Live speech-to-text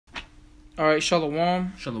All right,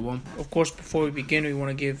 Shalom. Shalom. Of course, before we begin, we want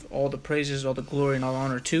to give all the praises, all the glory, and all the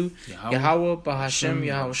honor to Yahweh, Bahashem,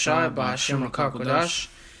 Yahushai, Bahashem, Rakakodash.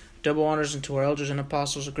 Double honors unto our elders and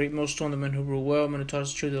apostles, a great millstone, the men who rule well, men who taught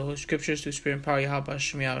us the truth of the Holy Scriptures, through spirit and power, Yahweh,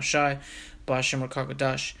 Bahashem, Yahushai, Bahashem,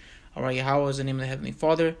 Rakakodash. All right, Yahweh is the name of the Heavenly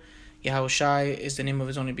Father. Yahushai is the name of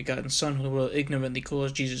His only begotten Son, who the world ignorantly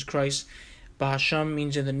calls Jesus Christ. Bahashem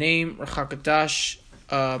means in the name, Rakakodash,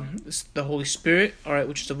 the Holy Spirit, all right,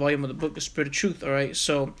 which is the volume of the book, the Spirit of Truth, all right.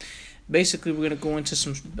 So basically, we're gonna go into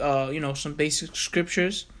some, some basic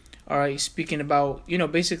scriptures, all right, speaking about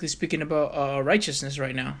righteousness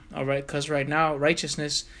right now, all right, because right now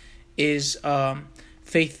righteousness is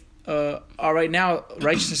faith. Right now,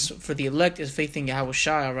 righteousness for the elect is faith in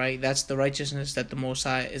Yahushai, all right. That's the righteousness that the Most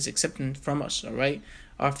High is accepting from us, all right.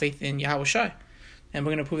 Our faith in Yahushai. And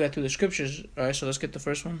we're going to prove that through the scriptures. All right, so let's get the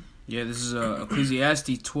first one. Yeah, this is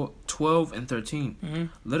Ecclesiastes 12 and 13. Mm-hmm.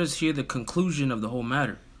 Let us hear the conclusion of the whole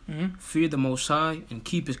matter. Mm-hmm. Fear the Most High and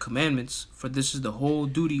keep His commandments, for this is the whole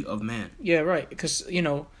duty of man. Yeah, right. Because,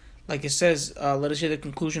 like it says, let us hear the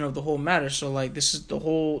conclusion of the whole matter. So, like, this is the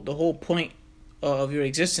whole point of your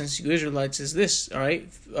existence, you Israelites, is this, all right?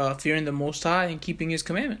 Fearing the Most High and keeping His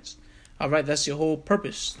commandments. All right, that's your whole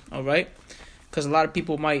purpose, all right? Because a lot of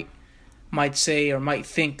people might say or might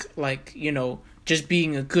think like, just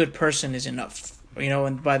being a good person is enough,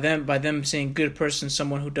 and by them saying good person,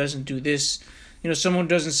 someone who doesn't do this, someone who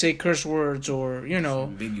doesn't say curse words, or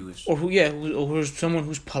ambiguous, or who's someone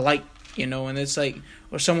who's polite, and it's like,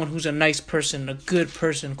 or someone who's a nice person, a good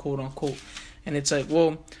person, quote unquote, and it's like,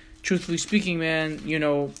 well, truthfully speaking, man,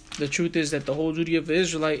 the truth is that the whole duty of the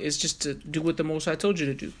Israelite is just to do what the Most High told you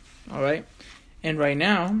to do, all right, and right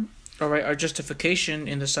now. All right, our justification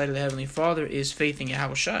in the sight of the Heavenly Father is faith in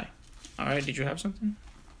Yahushai. All right, did you have something?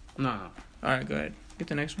 No. All right, go ahead. Get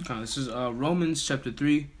the next one. This is Romans chapter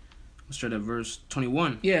 3. Let's start at verse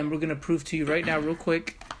 21. Yeah, and we're going to prove to you right now, real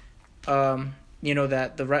quick,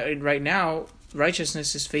 that right now,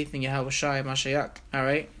 righteousness is faith in Yahushai Mashiach. All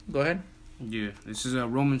right, go ahead. Yeah, this is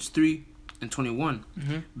Romans 3 and 21.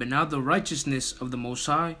 Mm-hmm. But now the righteousness of the Most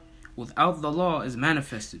High without the law is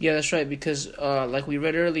manifested. Yeah, that's right, because like we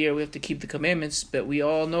read earlier, we have to keep the commandments, but we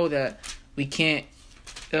all know that we can't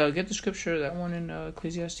get the scripture, that one in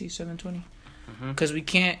Ecclesiastes 7:20, because we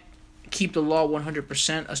can't keep the law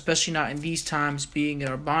 100%, especially not in these times, being in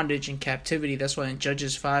our bondage and captivity. That's why in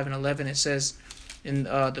Judges 5 and 11 it says, in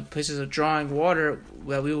the places of drawing water,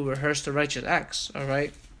 that we will rehearse the righteous acts. All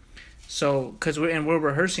right, so because we're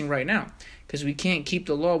rehearsing right now, because we can't keep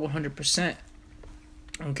the law 100%.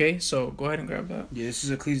 Okay, so go ahead and grab that. Yeah, this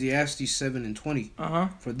is Ecclesiastes 7 and 20.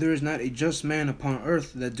 For there is not a just man upon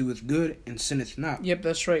earth that doeth good and sinneth not. Yep,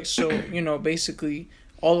 that's right. So, basically,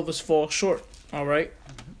 all of us fall short, all right?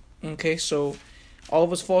 Okay, so all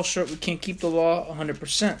of us fall short. We can't keep the law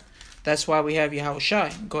 100%. That's why we have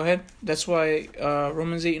Yahushai. Go ahead. That's why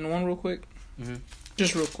Romans 8 and 1 real quick. Mm-hmm.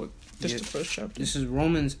 Just real quick. Just the first chapter. This is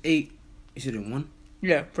Romans 8. Is it in 1?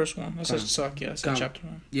 Yeah, first one. That's chapter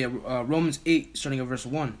 1. Yeah, Romans 8, starting at verse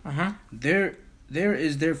 1. There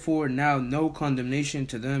is therefore now no condemnation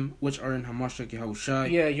to them which are in Hamashiach Yahushai.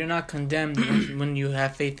 Yeah, you're not condemned when you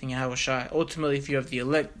have faith in Yahushai. Ultimately, if you have the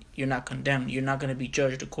elect, you're not condemned. You're not going to be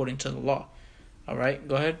judged according to the law. All right,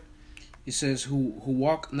 go ahead. It says, who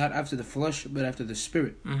walk not after the flesh, but after the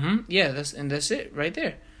spirit. Yeah, that's it right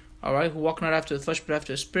there. All right, who walk not after the flesh, but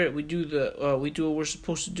after the spirit. We do what we're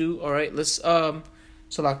supposed to do. All right, let's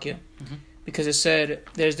Salakia, because it said,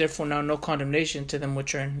 there's therefore now no condemnation to them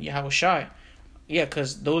which are in Yahushai. Yeah,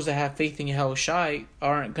 because those that have faith in Yahushai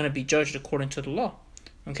aren't going to be judged according to the law.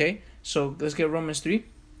 Okay, so let's get Romans 3.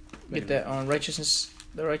 Get that on righteousness,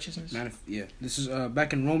 the righteousness. Yeah, this is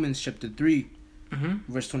back in Romans chapter 3,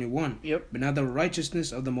 verse 21. Yep. But now the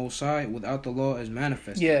righteousness of the Most High without the law is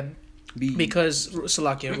manifested. Yeah, because,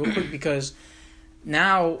 Salakia, real quick, because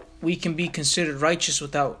now we can be considered righteous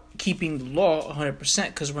without keeping the law 100%,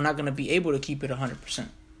 because we're not going to be able to keep it 100%.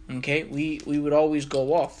 Okay, we would always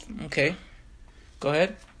go off. Okay, go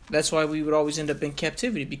ahead. That's why we would always end up in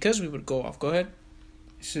captivity, because we would go off. Go ahead.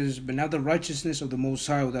 It says, but now the righteousness of the Most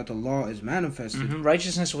High without the law is manifested.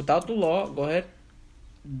 Righteousness without the law. Go ahead.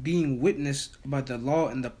 Being witnessed by the law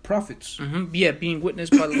and the prophets. Yeah, being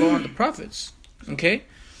witnessed by the law and the prophets. Okay,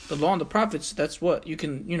 the law and the prophets. That's what you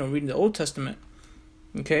can read in the Old Testament.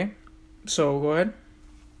 Okay, so go ahead.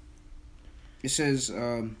 It says,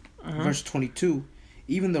 verse 22,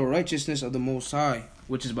 even the righteousness of the Most High,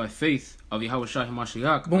 which is by faith of Yahushua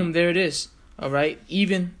HaMashiach. Boom, there it is. All right,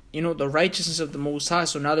 even the righteousness of the Most High.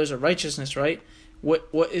 So now there's a righteousness, right?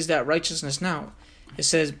 What is that righteousness now? It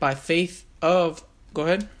says by faith of. Go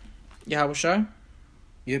ahead, Yahushua.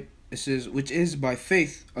 Yep. It says, which is by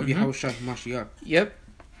faith of Yahushua Mashiach. Yep.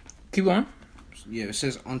 Keep going. Yeah, it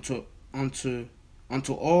says unto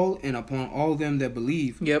all and upon all them that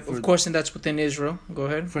believe. Yep, of course, and that's within Israel. Go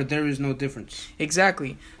ahead. For there is no difference.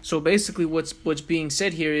 Exactly. So basically, what's being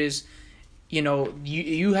said here is,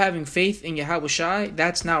 you having faith in Yahushua,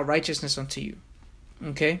 that's now righteousness unto you.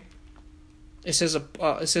 Okay. It says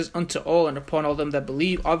unto all and upon all them that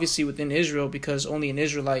believe. Obviously within Israel, because only an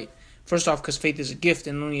Israelite. First off, because faith is a gift,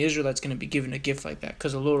 and only Israelite's going to be given a gift like that,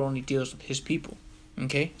 because the Lord only deals with His people.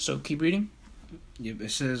 Okay. So keep reading. Yep.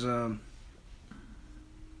 It says.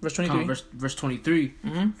 Verse 23. Verse 23.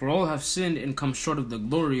 For all have sinned and come short of the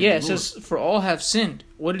glory of the Lord. Yeah, it says, for all have sinned.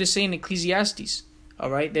 What did it say in Ecclesiastes? All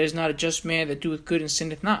right, there's not a just man that doeth good and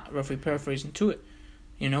sinneth not. Roughly paraphrasing to it.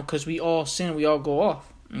 Because we all sin, we all go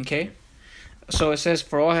off. Okay? So it says,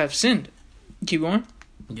 for all have sinned. Keep going.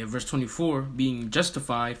 Yeah, verse 24, being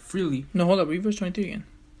justified freely. No, hold up. Read verse 23 again.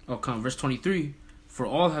 Oh, come. Verse 23. For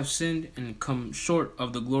all have sinned and come short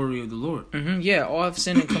of the glory of the Lord. Yeah, all have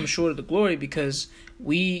sinned and come short of the glory, because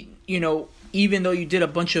we, even though you did a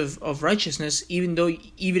bunch of righteousness, even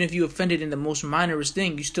if you offended in the most minorest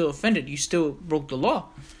thing, you still offended. You still broke the law.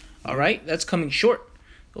 All right? That's coming short.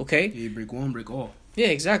 Okay? Yeah, you break one, break all. Yeah,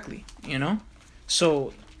 exactly.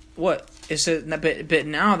 So what? It says, but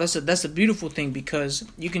now that's a beautiful thing, because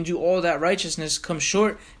you can do all that righteousness, come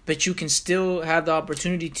short, but you can still have the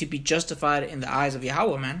opportunity to be justified in the eyes of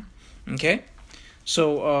Yahweh, man. Okay?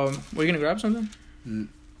 So, were you going to grab something?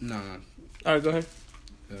 No. All right, go ahead.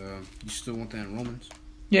 You still want that in Romans?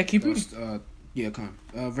 Yeah, keep reading. Yeah, come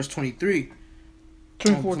on. Verse 23.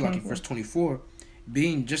 24. Verse 24.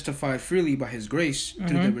 Being justified freely by His grace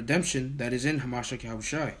through the redemption that is in Hamashiach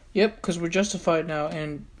Yahushua. Yep, because we're justified now,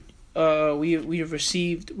 and we're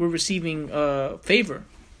receiving favor.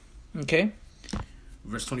 Okay.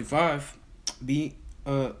 Verse 25.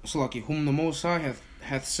 Whom the Most High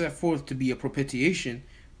hath set forth to be a propitiation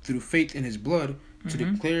through faith in His blood, to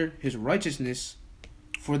declare His righteousness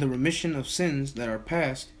for the remission of sins that are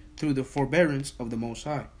past through the forbearance of the Most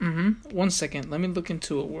High. 1 second. Let me look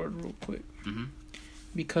into a word real quick.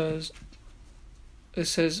 Because it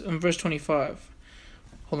says in verse 25.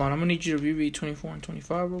 Hold on, I'm going to need you to reread 24 and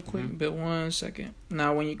 25 real quick. But 1 second.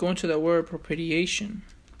 Now, when you go into that word propitiation,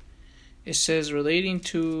 it says relating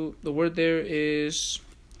to, the word there is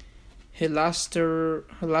hilasterion.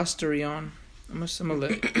 I'm going to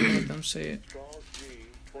let them say it. Charles G.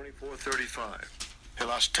 2435.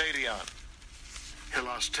 Hilastadion.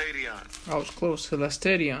 I was close.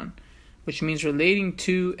 Hilasterion, which means relating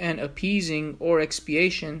to and appeasing or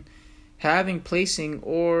expiation, having, placing,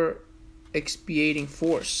 or expiating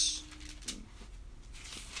force.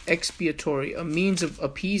 Expiatory, a means of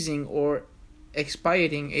appeasing or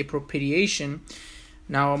expiating, a propitiation.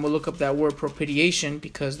 Now I'm going to look up that word propitiation,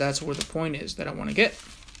 because that's where the point is that I want to get.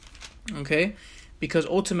 Okay? Because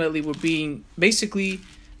ultimately we're being, basically,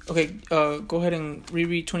 okay, go ahead and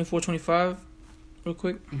reread 24-25 real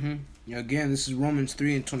quick. Again, this is Romans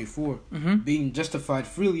 3 and 24. Being justified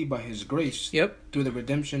freely by His grace. Yep. Through the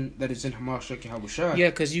redemption that is in Hamashiach Yahushua. Yeah,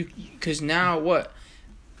 because now what?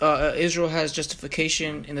 Israel has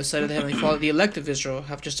justification in the sight of the Heavenly Father. The elect of Israel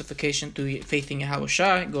have justification through faith in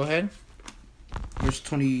Yahushua. Go ahead. Verse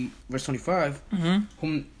 25.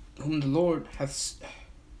 Whom the Lord hath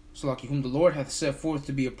set forth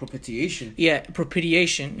to be a propitiation. Yeah,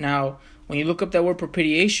 propitiation. Now, when you look up that word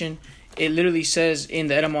propitiation, it literally says in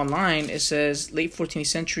the Edom Online, it says late 14th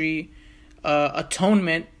century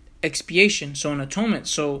atonement, expiation. So an atonement.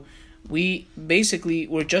 So we basically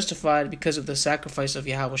were justified because of the sacrifice of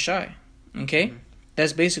Yahushua. Okay?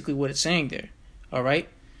 That's basically what it's saying there. All right?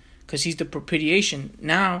 Because He's the propitiation.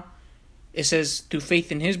 Now, it says through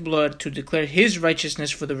faith in His blood to declare His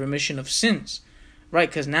righteousness for the remission of sins. Right?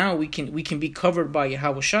 Because now we can be covered by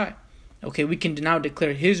Yahushua. Okay? We can now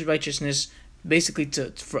declare His righteousness basically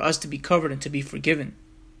for us to be covered and to be forgiven.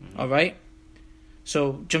 All right?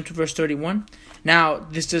 So jump to verse 31. Now,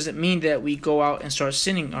 this doesn't mean that we go out and start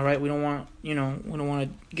sinning. All right? We don't want, we don't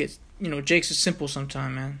want to get, Jake's is simple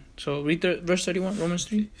sometime, man. So read verse 31, Romans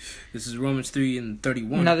 3. This is Romans 3 and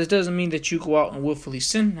 31. Now, this doesn't mean that you go out and willfully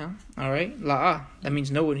sin now. All right? La'ah. That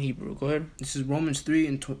means no in Hebrew. Go ahead. This is Romans 3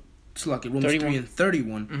 and 3 and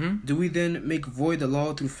 31. Do we then make void the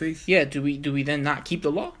law through faith? Yeah. Do we then not keep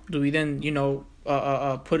the law? Do we then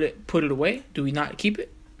put it away? Do we not keep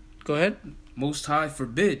it? Go ahead. Most High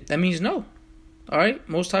forbid. That means no. All right.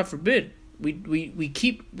 Most High forbid. We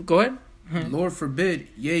keep. Go ahead. Lord forbid.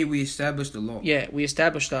 Yea, we establish the law. Yeah, we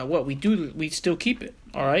establish that. What we do, we still keep it.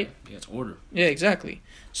 All right. Yeah, it's order. Yeah, exactly.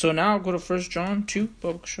 So now go to 1 John 2.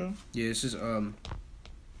 Public show. Yeah, this is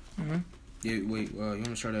Yeah, wait. You want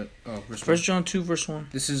to start at verse 1 John 2, verse 1.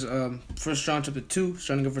 This is 1 John chapter 2,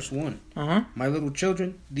 starting at verse 1. Uh-huh. My little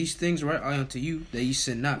children, these things write I unto you, that ye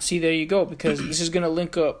sin not. See, there you go, because this is going to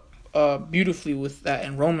link up beautifully with that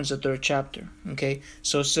in Romans, the 3rd chapter. Okay?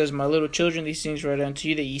 So it says, my little children, these things write unto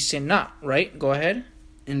you, that ye sin not. Right? Go ahead.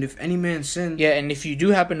 And if any man sin... Yeah, and if you do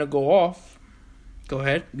happen to go off, go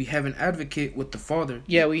ahead. We have an advocate with the Father.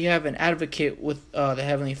 Yeah, we have an advocate with the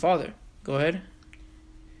Heavenly Father. Go ahead.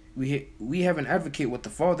 We have an advocate with the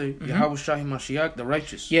Father, Yahawashi Mashiach, the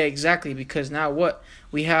righteous. Yeah, exactly, because now what?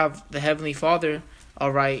 We have the Heavenly Father,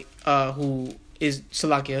 all right, who is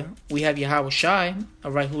Salakia. We have Yahawashi,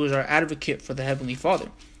 all right, who is our advocate for the Heavenly Father.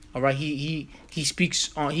 All right, he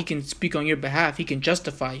speaks on, he can speak on your behalf. He can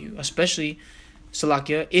justify you, especially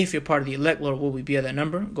Salakia, if you're part of the elect. Lord, will we be at that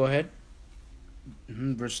number? Go ahead.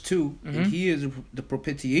 Verse 2, and he is the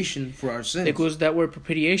propitiation for our sins. It goes that word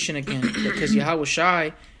propitiation again, because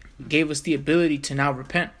Yahawashi gave us the ability to now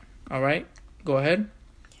repent. All right, go ahead.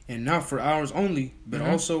 And not for ours only, but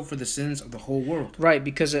also for the sins of the whole world. Right,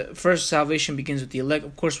 because first salvation begins with the elect.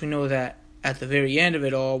 Of course, we know that at the very end of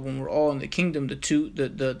it all, when we're all in the kingdom, the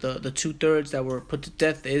 2/3 that were put to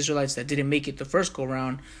death, the Israelites that didn't make it the first go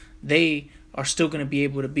round, they are still going to be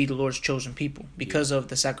able to be the Lord's chosen people because of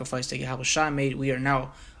the sacrifice that Yahawashi made. We are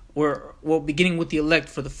now, beginning with the elect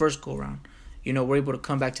for the first go round. You know, we're able to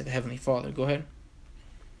come back to the Heavenly Father. Go ahead.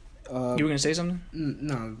 You were going to say something?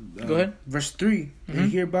 No. Go ahead. Verse 3,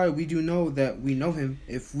 and hereby we do know that we know him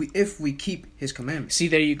if we keep his commandments. See,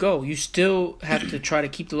 there you go. You still have to try to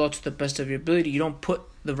keep the law to the best of your ability. You don't put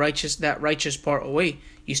that righteous part away.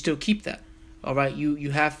 You still keep that. All right?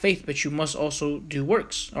 You have faith, but you must also do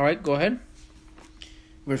works. All right? Go ahead.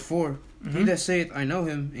 Verse 4, he that saith, I know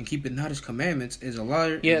him, and keepeth not his commandments, is a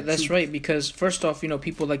liar. Yeah, that's right, because first off,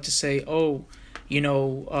 people like to say, so-and-so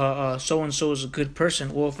is a good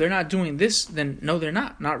person. Well, if they're not doing this, then no, they're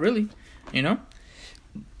not. Not really,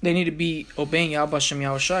 They need to be obeying Yahweh Shem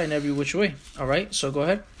Yahushai in every which way. All right, so go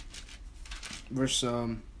ahead. Verse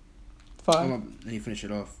 5. Let me finish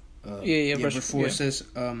it off. Verse 4 says,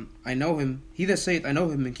 I know him. He that saith, I know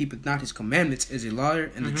him, and keepeth not his commandments, is a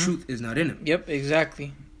liar, and the truth is not in him. Yep,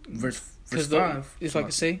 exactly. Verse 5. If I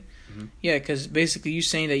could say, yeah, because basically you're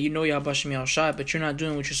saying that you know Yahweh Shem Yahushai, but you're not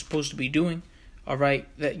doing what you're supposed to be doing. All right,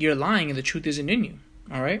 that you're lying and the truth isn't in you.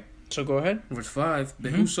 All right, so go ahead. Verse 5,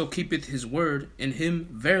 but whoso keepeth his word, in him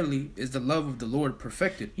verily is the love of the Lord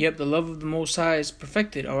perfected. Yep, the love of the Most High is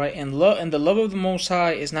perfected. All right, and the love of the Most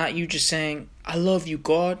High is not you just saying, I love you,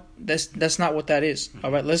 God. That's not what that is.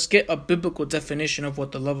 All right, let's get a biblical definition of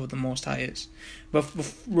what the love of the Most High is. But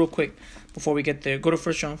real quick, before we get there, go to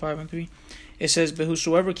 1 John 5 and 3. It says, but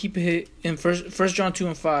whosoever keepeth in 1 John 2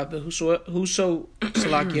 and 5, but whoso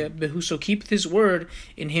keepeth his word,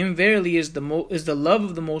 in him verily is the love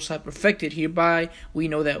of the Most High perfected. Hereby we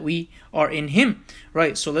know that we are in him.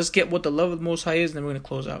 Right, so let's get what the love of the Most High is, and then we're going to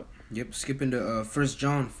close out. Yep, skipping to 1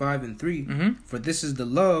 John 5 and 3. For this is the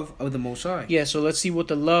love of the Most High. Yeah, so let's see what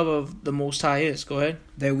the love of the Most High is. Go ahead.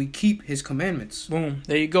 That we keep his commandments. Boom,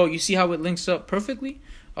 there you go. You see how it links up perfectly?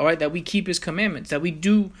 All right, that we keep his commandments, that we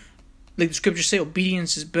do. Like the scriptures say,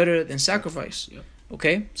 obedience is better than sacrifice. Yep.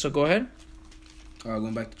 Okay, so go ahead.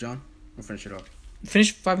 Going back to John. We'll finish it off.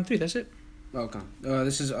 Finish 5 and 3, that's it. Okay.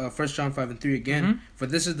 This is 1 John 5 and 3 again. For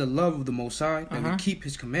this is the love of the Most High, that we keep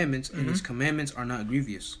his commandments, and his commandments are not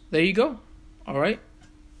grievous. There you go. All right.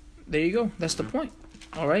 There you go. That's the point.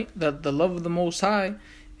 All right. The love of the Most High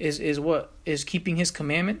is what? Is keeping his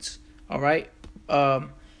commandments. All right.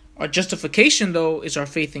 Our justification, though, is our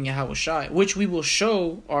faith in Yahawashi, which we will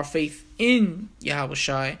show our faith in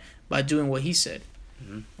Yahawashi by doing what he said.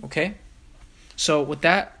 Okay? So, with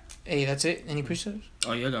that, hey, that's it. Any precepts?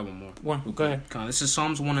 Oh, yeah, I got one more. Go ahead. This is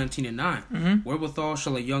Psalms 119 and 9. Wherewithal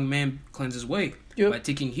shall a young man cleanse his way? By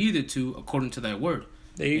taking heed thereto according to thy word.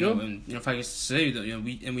 There you go. And if I can say that,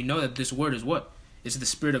 we know that this word is what? It's the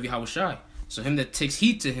spirit of Yahawashi. So him that takes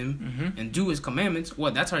heed to him and do his commandments,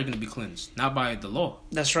 that's how you're going to be cleansed, not by the law.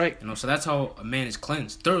 That's right. So that's how a man is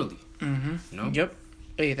cleansed thoroughly. Yep.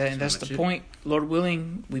 Hey, that's the point. Lord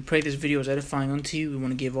willing, we pray this video is edifying unto you. We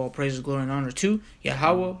want to give all praises, glory, and honor to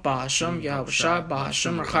Yahweh, Bahasham, Yahawashi,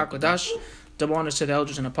 Bahasham, Rachakodash. Double honors to the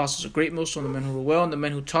elders and apostles, a great millstone, the men who rule well, and the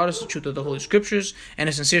men who taught us the truth of the Holy Scriptures, and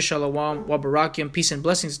a sincere shalom, wa barakim, peace and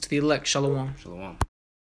blessings to the elect. Shalom. Shalom.